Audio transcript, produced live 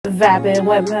Vibing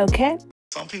with Mocha.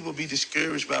 Some people be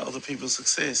discouraged by other people's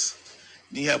success.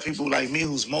 You have people like me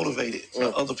who's motivated by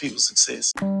other people's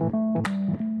success.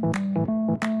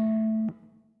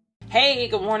 Hey,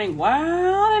 good morning,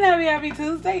 wild and happy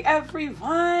Tuesday,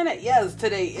 everyone. Yes,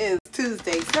 today is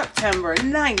Tuesday, September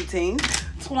 19th,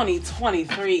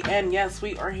 2023. And yes,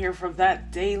 we are here for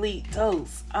that daily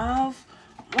dose of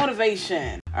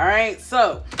motivation. All right,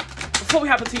 so before we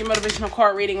hop into your motivational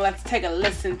card reading, let's take a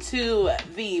listen to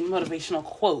the motivational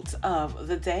quote of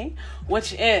the day,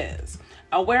 which is,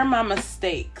 I wear my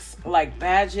mistakes like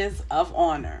badges of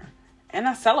honor, and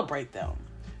I celebrate them.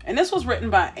 And this was written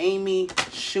by Amy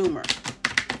Schumer.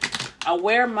 I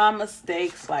wear my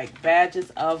mistakes like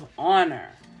badges of honor,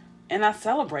 and I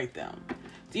celebrate them.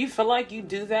 Do you feel like you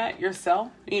do that yourself?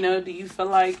 Do you feel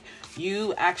like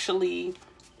you actually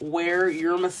wear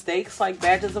your mistakes like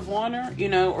badges of honor?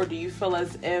 Or do you feel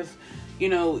as if,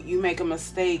 you make a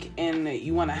mistake and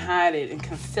you want to hide it and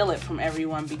conceal it from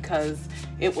everyone because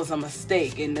it was a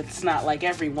mistake, and it's not like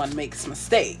everyone makes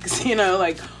mistakes,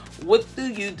 what do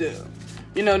you do?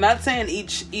 Not saying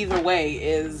either way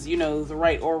is, the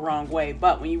right or wrong way,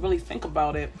 but when you really think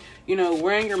about it,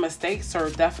 wearing your mistakes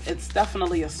it's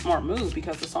definitely a smart move,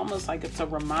 because it's almost like it's a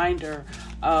reminder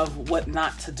of what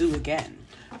not to do again.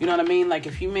 You know what I mean? Like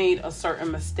if you made a certain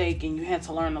mistake and you had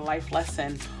to learn a life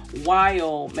lesson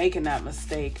while making that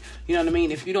mistake, you know what I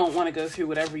mean? If you don't want to go through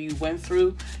whatever you went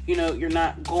through, you're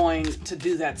not going to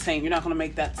do that same. You're not going to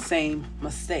make that same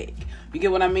mistake. You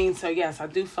get what I mean? So yes, I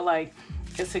do feel like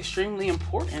it's extremely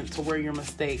important to wear your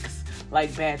mistakes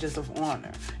like badges of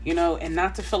honor, and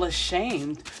not to feel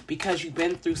ashamed because you've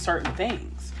been through certain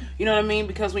things. You know what I mean?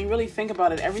 Because when you really think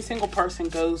about it, every single person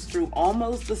goes through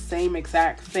almost the same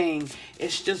exact thing.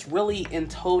 It's just really in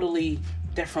totally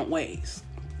different ways.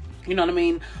 You know what I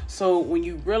mean? So when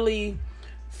you really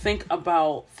think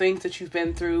about things that you've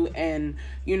been through and,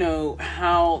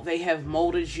 how they have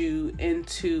molded you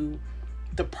into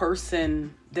the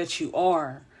person that you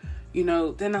are,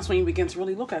 then that's when you begin to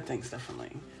really look at things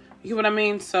differently. You get what I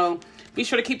mean? So be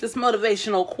sure to keep this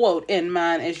motivational quote in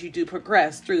mind as you do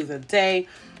progress through the day.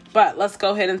 But let's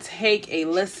go ahead and take a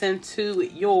listen to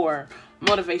your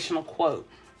motivational quote,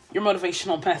 your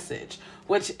motivational message,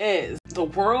 which is, the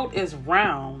world is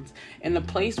round, and the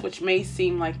place which may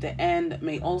seem like the end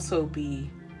may also be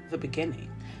the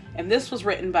beginning. And this was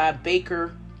written by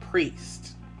Baker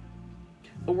Priest.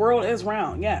 The world is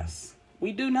round. Yes,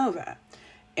 we do know that.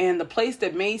 And the place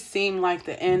that may seem like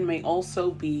the end may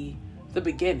also be the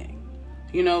beginning.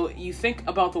 You think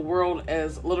about the world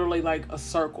as literally like a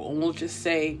circle. And we'll just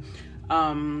say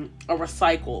a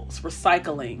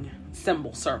recycling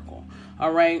symbol circle.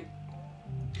 All right.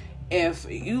 If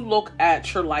you look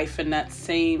at your life in that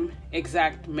same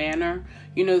exact manner,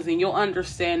 then you'll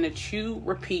understand that you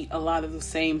repeat a lot of the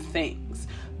same things,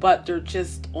 but they're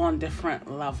just on different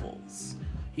levels.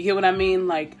 You get what I mean?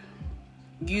 Like,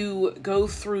 you go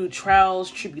through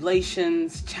trials,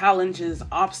 tribulations, challenges,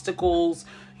 obstacles,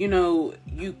 you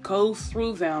go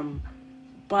through them,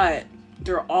 but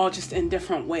they're all just in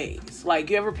different ways. Like,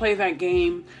 you ever play that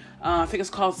game? I think it's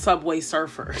called Subway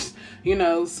Surfers,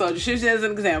 so just use it as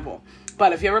an example.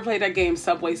 But if you ever played that game,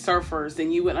 Subway Surfers,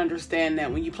 then you would understand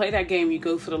that when you play that game, you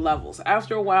go through the levels.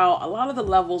 After a while, a lot of the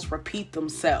levels repeat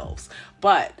themselves,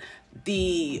 but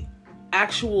the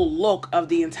actual look of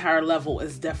the entire level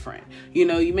is different. You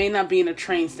may not be in a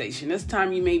train station. This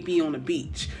time you may be on a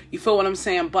beach. You feel what I'm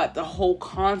saying? But the whole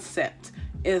concept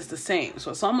is the same.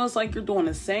 So it's almost like you're doing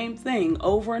the same thing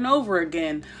over and over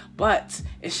again, but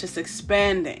it's just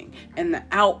expanding, and the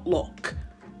outlook,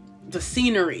 the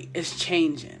scenery is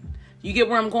changing. You get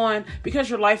where I'm going? Because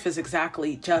your life is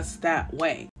exactly just that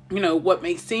way. What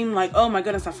may seem like, oh my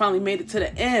goodness, I finally made it to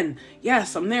the end.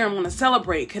 Yes, I'm there, I'm going to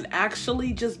celebrate, could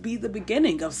actually just be the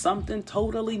beginning of something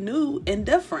totally new and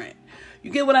different.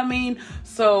 You get what I mean?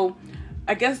 So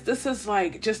I guess this is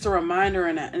like just a reminder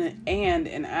and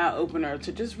an eye opener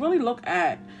to just really look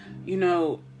at,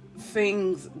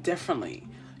 things differently.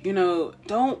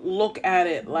 Don't look at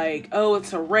it like, oh,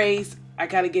 it's a race, I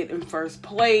got to get in first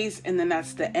place, and then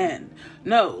that's the end.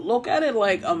 No, look at it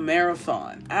like a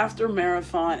marathon after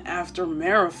marathon after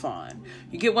marathon.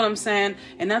 You get what I'm saying?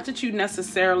 And not that you're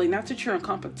in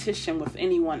competition with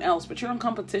anyone else, but you're in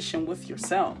competition with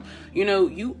yourself.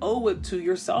 You owe it to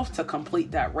yourself to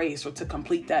complete that race or to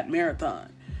complete that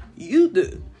marathon. You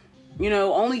do.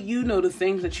 Only you know the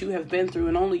things that you have been through,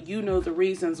 and only you know the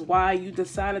reasons why you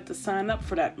decided to sign up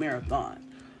for that marathon.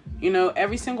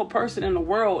 Every single person in the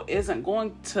world isn't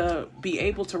going to be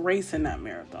able to race in that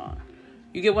marathon.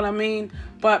 You get what I mean?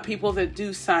 But people that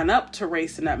do sign up to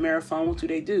race in that marathon, what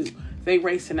do? they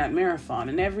race in that marathon,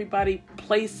 and everybody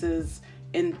places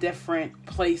in different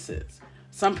places.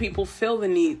 Some people feel the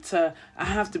need to, I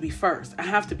have to be first, I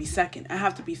have to be second, I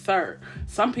have to be third.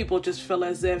 Some people just feel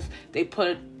as if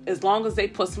as long as they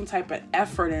put some type of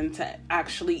effort into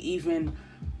actually even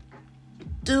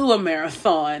do a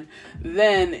marathon,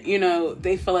 then,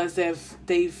 they feel as if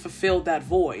they fulfilled that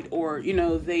void, or,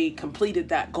 they completed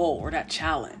that goal or that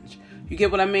challenge. You get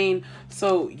what I mean?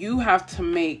 So you have to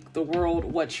make the world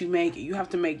what you make it. You have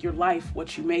to make your life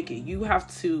what you make it. You have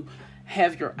to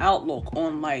have your outlook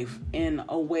on life in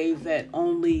a way that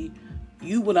only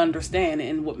you would understand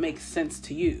and what makes sense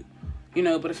to you.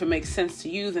 But if it makes sense to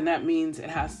you, then that means it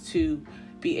has to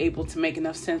be able to make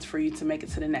enough sense for you to make it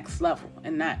to the next level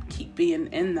and not keep being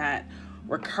in that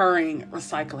recurring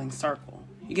recycling circle.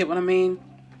 You get what I mean?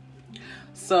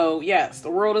 So yes,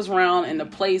 the world is round, and the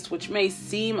place which may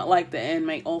seem like the end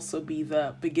may also be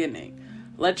the beginning.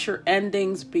 Let your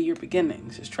endings be your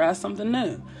beginnings. Just try something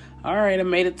new. All right, I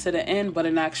made it to the end, but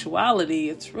in actuality,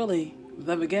 it's really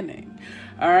the beginning.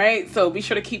 All right, so be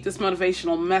sure to keep this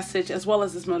motivational message as well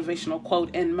as this motivational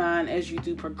quote in mind as you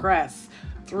do progress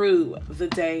through the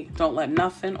day. Don't let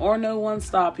nothing or no one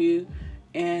stop you,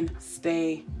 and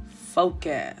stay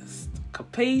focused.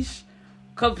 Capiche?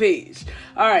 Capiche.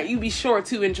 All right, you be sure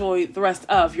to enjoy the rest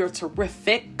of your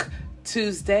terrific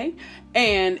Tuesday.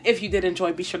 And if you did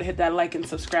enjoy, be sure to hit that like and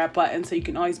subscribe button so you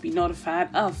can always be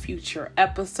notified of future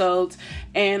episodes.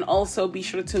 And also be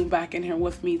sure to tune back in here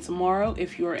with me tomorrow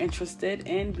if you are interested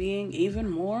in being even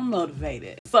more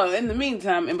motivated. So in the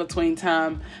meantime, in between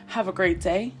time, have a great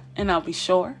day, and I'll be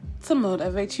sure to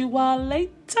motivate you all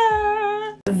later.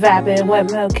 Vibing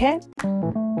with Mo K.